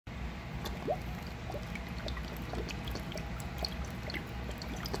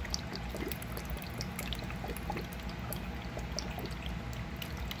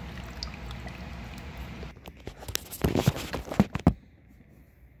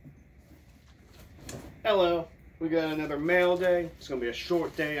Hello, we got another mail day. It's going to be a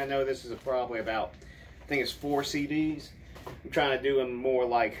short day. I know this is probably about, I think it's 4 CDs. I'm trying to do them more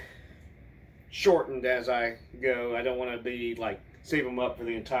like shortened as I go. I don't want to be like, save them up for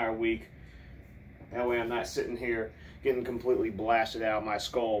the entire week. That way I'm not sitting here getting completely blasted out of my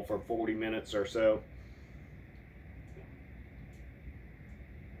skull for 40 minutes or so.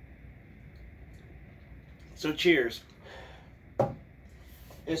 So cheers.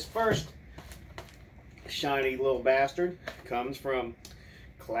 This first shiny little bastard comes from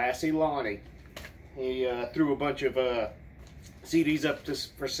Classy Lonnie. He threw a bunch of CDs up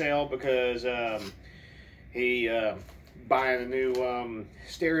for sale because he buying a new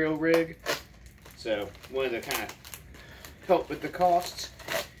stereo rig, so wanted to kind of help with the costs,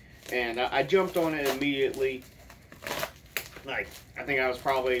 and I jumped on it immediately. Like, I think I was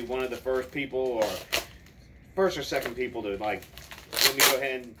probably one of the first people, or first or second people to like, let me go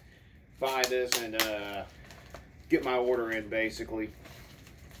ahead and buy this and get my order in, basically.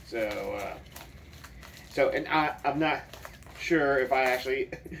 So and I'm not sure if I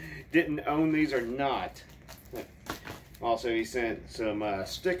actually didn't own these or not. Also, he sent some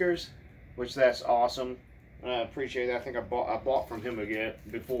stickers, which that's awesome. I appreciate that. I think I bought from him again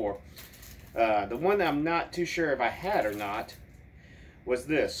before. The one that I'm not too sure if I had or not was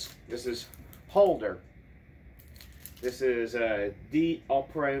this. This is Holder. This is Die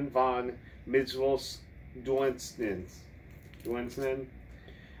Opern van Middels Duensnen.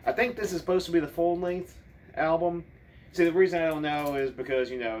 I think this is supposed to be the full-length album. See, the reason I don't know is because,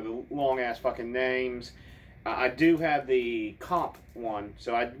 you know, the long-ass fucking names. I do have the comp one,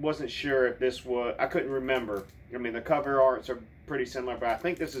 so I wasn't sure if this was... I couldn't remember. I mean, the cover arts are pretty similar, but I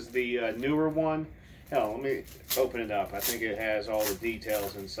think this is the newer one. Hell, let me open it up. I think it has all the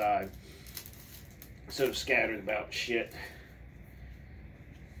details inside. So scattered about shit.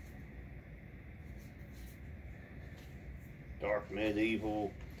 Dark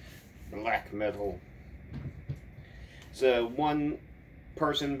medieval, black metal. It's a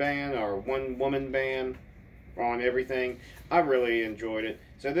one-person band or one-woman band on everything. I really enjoyed it.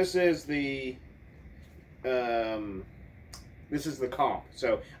 So this is the comp.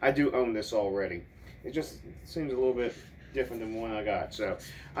 So I do own this already. It just seems a little bit different than the one I got. So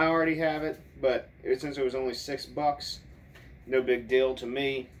I already have it, but since it was only $6, no big deal to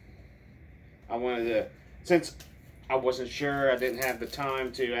me. I wanted to, since I wasn't sure, I didn't have the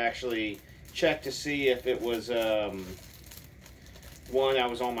time to actually check to see if it was one. I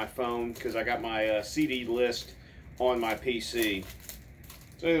was on my phone because I got my CD list on my PC.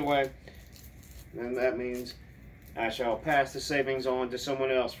 So anyway, then that means I shall pass the savings on to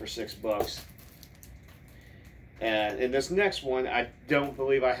someone else for $6. And in this next one, I don't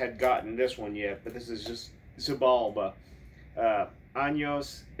believe I had gotten this one yet, but this is just Zabalba.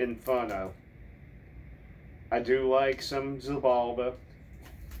 Años Inferno. I do like some Zabalba.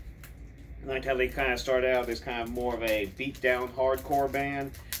 I like how they kind of start out as kind of more of a beat-down hardcore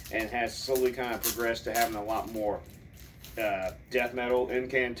band, and has slowly kind of progressed to having a lot more death metal,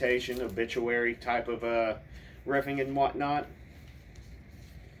 incantation, obituary type of riffing and whatnot.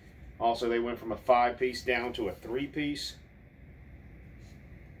 Also, they went from a 5-piece down to a 3-piece.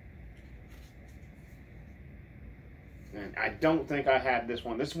 And I don't think I had this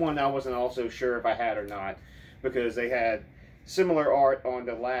one. This one I wasn't also sure if I had or not, because they had similar art on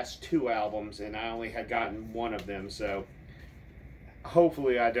the last 2 albums, and I only had gotten one of them, so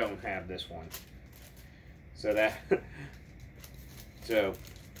hopefully I don't have this one. So that, so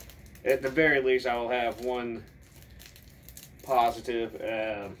at the very least I will have one positive,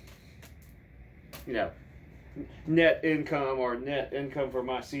 you know, net income for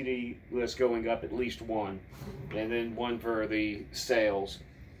my CD list going up at least one, and then one for the sales.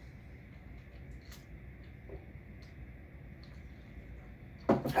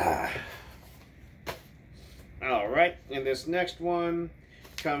 Alright, and this next one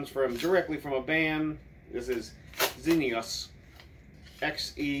comes directly from a band. This is Xenos.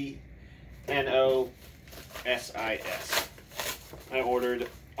 Xenos. I ordered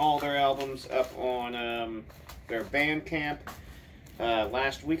all their albums up on their Bandcamp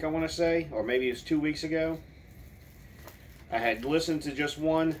last week, I want to say, or maybe it's 2 weeks ago. I had listened to just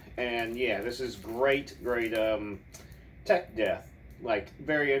one, and yeah, this is great tech death. Like,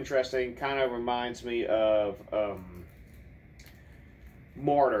 very interesting. Kind of reminds me of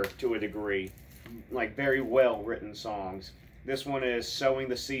Martyr to a degree. Like, very well written songs. This one is Sowing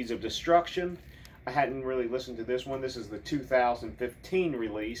the Seeds of Destruction. I hadn't really listened to this one. This is the 2015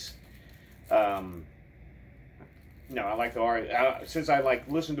 release. No, I like the art. Since I like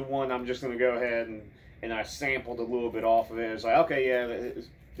listened to one, I'm just going to go ahead and I sampled a little bit off of it. It's like, okay, yeah,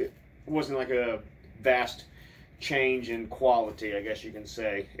 it wasn't like a vast change in quality, I guess you can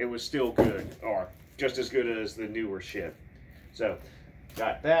say. It was still good, or just as good as the newer shit. So,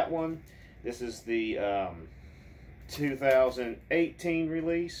 got that one. This is the 2018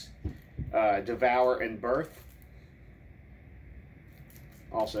 release, Devour and Birth.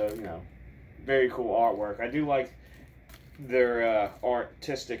 Also, you know, very cool artwork. I do like their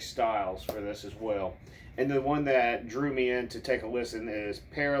artistic styles for this as well. And the one that drew me in to take a listen is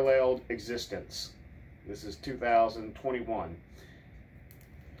Paralleled Existence. This is 2021.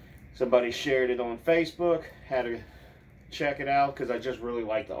 Somebody shared it on Facebook. Had to check it out because I just really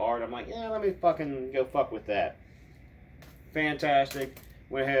like the art. I'm like, yeah, let me fucking go fuck with that. Fantastic.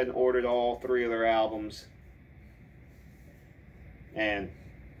 Went ahead and ordered all 3 of their albums. And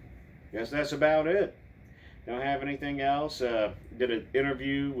guess that's about it. Don't have anything else. Did an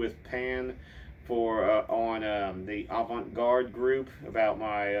interview with Pan for on the Avant-Garde group about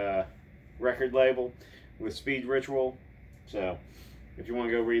my record label with Speed Ritual. So if you want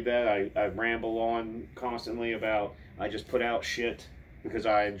to go read that, I ramble on constantly about I just put out shit because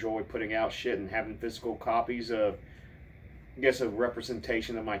I enjoy putting out shit and having physical copies of, I guess, a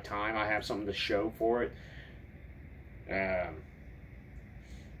representation of my time. I have something to show for it.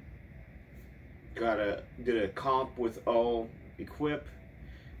 Did a comp with all Equip,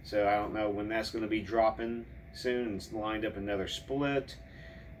 so I don't know when that's going to be dropping soon. It's lined up another split.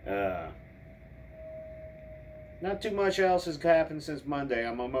 Not too much else has happened since Monday.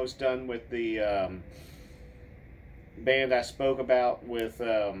 I'm almost done with the band I spoke about with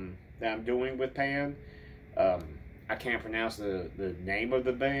that I'm doing with Pan. I can't pronounce the name of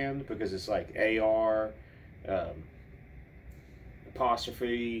the band because it's like AR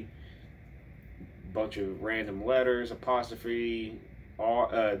apostrophe, bunch of random letters, apostrophe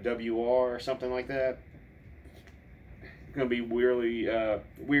R, WR or something like that. It's gonna be weirdly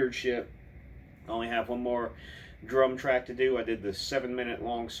weird shit. I only have one more drum track to do. I did the 7-minute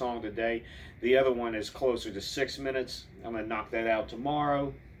long song today. The other one is closer to 6 minutes. I'm gonna knock that out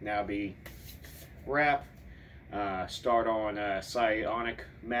tomorrow. Now be wrap. Start on Psionic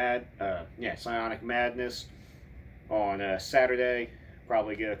Madness on Saturday.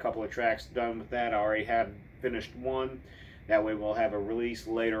 Probably get a couple of tracks done with that. I already have finished one. That way we'll have a release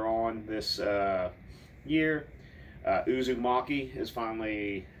later on this year. Uzumaki is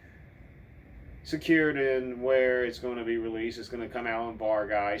finally secured in where it's going to be released. It's going to come out on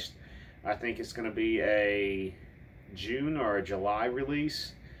Bargeist. I think it's going to be a June or a July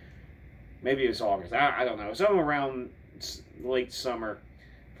release. Maybe it's August. I don't know. Somewhere around late summer.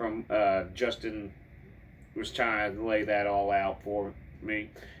 From Justin was trying to lay that all out for me.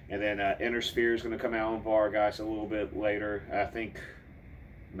 And then Inner Sphere is going to come out on Vargas a little bit later. I think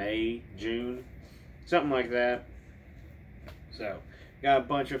May, June, something like that. So, got a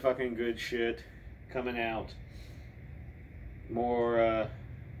bunch of fucking good shit coming out. More,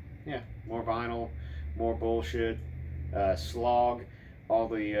 more vinyl, more bullshit. Slog. All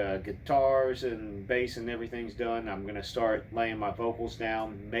the guitars and bass and everything's done. I'm going to start laying my vocals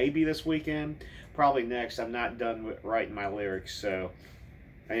down maybe this weekend. Probably next. I'm not done with writing my lyrics, so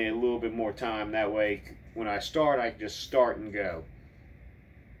I need a little bit more time. That way, when I start, I can just start and go.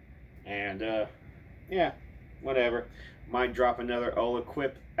 And, yeah, whatever. Might drop another All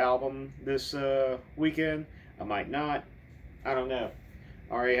Equip album this weekend. I might not. I don't know.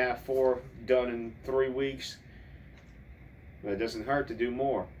 I already have 4 done in 3 weeks. But it doesn't hurt to do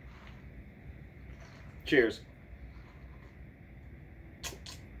more. Cheers.